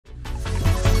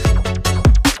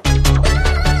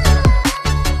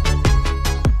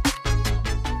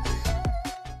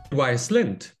why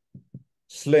Slint?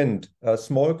 Slint, a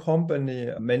small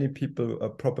company many people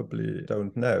probably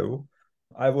don't know.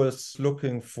 I was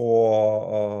looking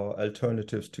for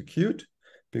alternatives to Qt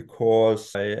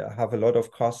because I have a lot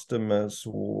of customers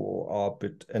who are a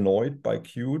bit annoyed by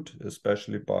Qt,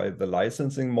 especially by the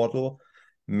licensing model.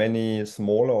 Many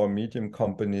smaller or medium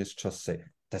companies just say,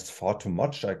 that's far too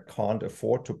much. I can't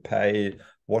afford to pay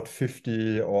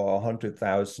 50 or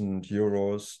 100,000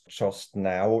 euros just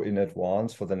now in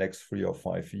advance for the next 3 or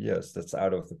 5 years. That's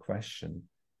out of the question.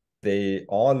 They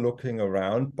are looking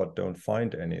around but don't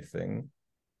find anything.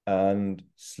 And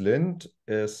Slint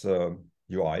is a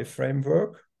UI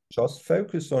framework, just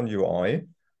focused on UI,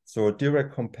 so a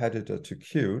direct competitor to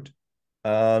Qt.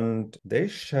 And they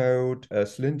showed a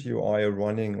Slint-UI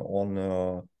running on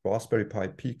a Raspberry Pi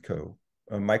Pico,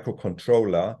 a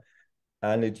microcontroller,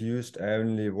 and it used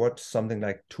only something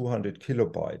like 200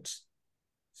 kilobytes.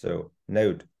 So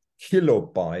note,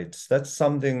 kilobytes, that's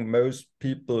something most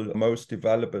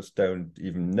developers don't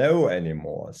even know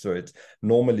anymore. So it's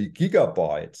normally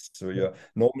gigabytes. So you're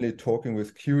normally talking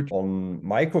with Qt on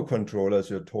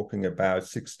microcontrollers, you're talking about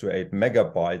 6 to 8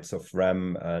 megabytes of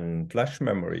RAM and flash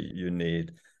memory you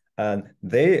need. And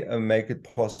they make it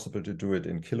possible to do it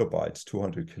in kilobytes,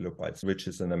 200 kilobytes, which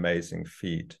is an amazing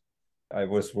feat. I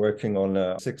was working on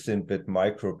a 16-bit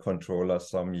microcontroller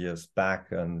some years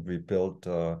back, and we built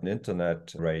an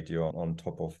internet radio on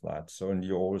top of that. So, and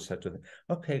you always had to think,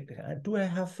 okay, do I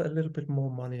have a little bit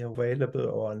more money available,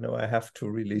 or no, I have to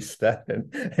release that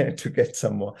and to get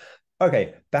some more.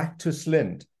 Okay, back to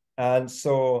Slint. And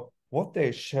so what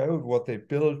they showed, what they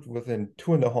built within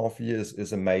 2.5 years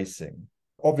is amazing.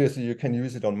 Obviously, you can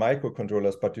use it on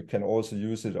microcontrollers, but you can also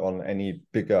use it on any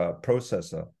bigger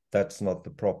processor. That's not the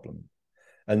problem.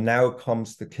 And now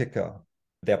comes the kicker.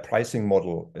 Their pricing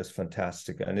model is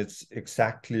fantastic, and it's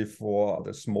exactly for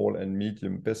the small and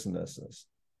medium businesses,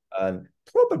 and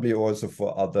probably also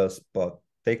for others, but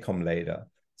they come later.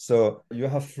 So you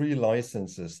have 3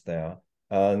 licenses there.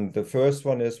 And the first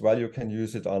one is, well, you can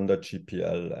use it under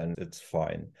GPL and it's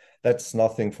fine. That's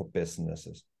nothing for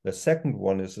businesses. The second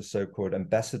one is a so-called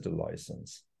ambassador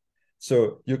license.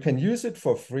 So you can use it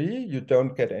for free. You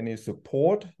don't get any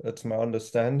support. That's my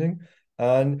understanding.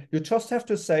 And you just have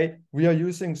to say, we are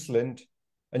using Slint,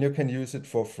 and you can use it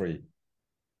for free.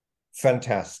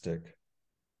 Fantastic.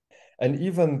 And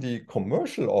even the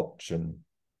commercial option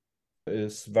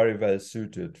is very well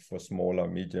suited for smaller,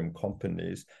 medium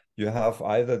companies. You have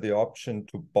either the option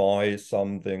to buy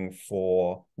something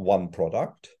for one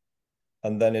product,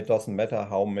 and then it doesn't matter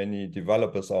how many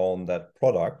developers are on that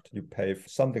product. You pay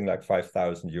something like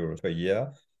 5,000 euros per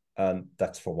year, and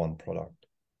that's for one product.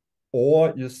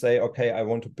 Or you say, okay, I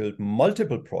want to build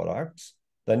multiple products,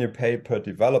 then you pay per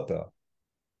developer.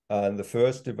 And the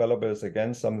first developer is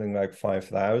again something like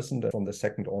 5,000. From the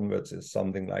second onwards is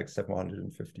something like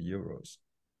 750 euros.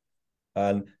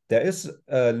 And there is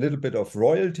a little bit of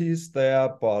royalties there,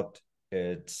 but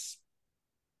it's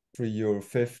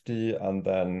 €3.50 and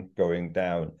then going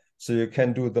down. So you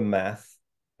can do the math,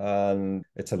 and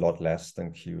it's a lot less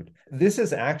than Qt. This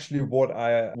is actually what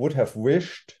I would have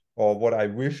wished, or what I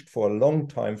wished for a long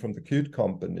time from the Qt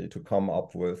company to come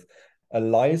up with, a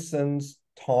license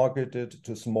targeted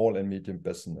to small and medium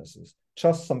businesses.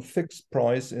 Just some fixed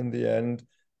price in the end,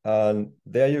 and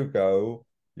there you go.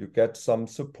 You get some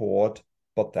support,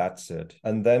 but that's it.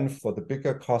 And then for the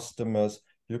bigger customers,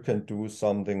 you can do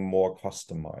something more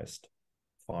customized.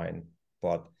 Fine,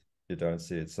 but you don't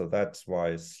see it. So that's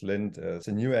why Slint is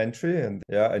a new entry, and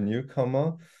a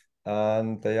newcomer.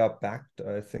 And they are backed,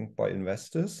 I think, by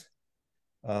investors.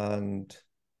 And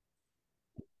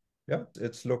yeah,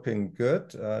 it's looking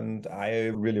good. And I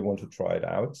really want to try it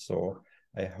out. So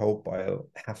I hope I'll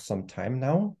have some time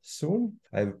now soon.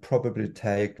 I'll probably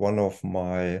take one of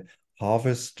my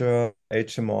harvester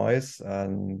HMIs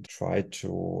and try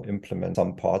to implement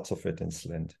some parts of it in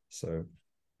Slint. So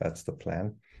that's the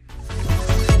plan.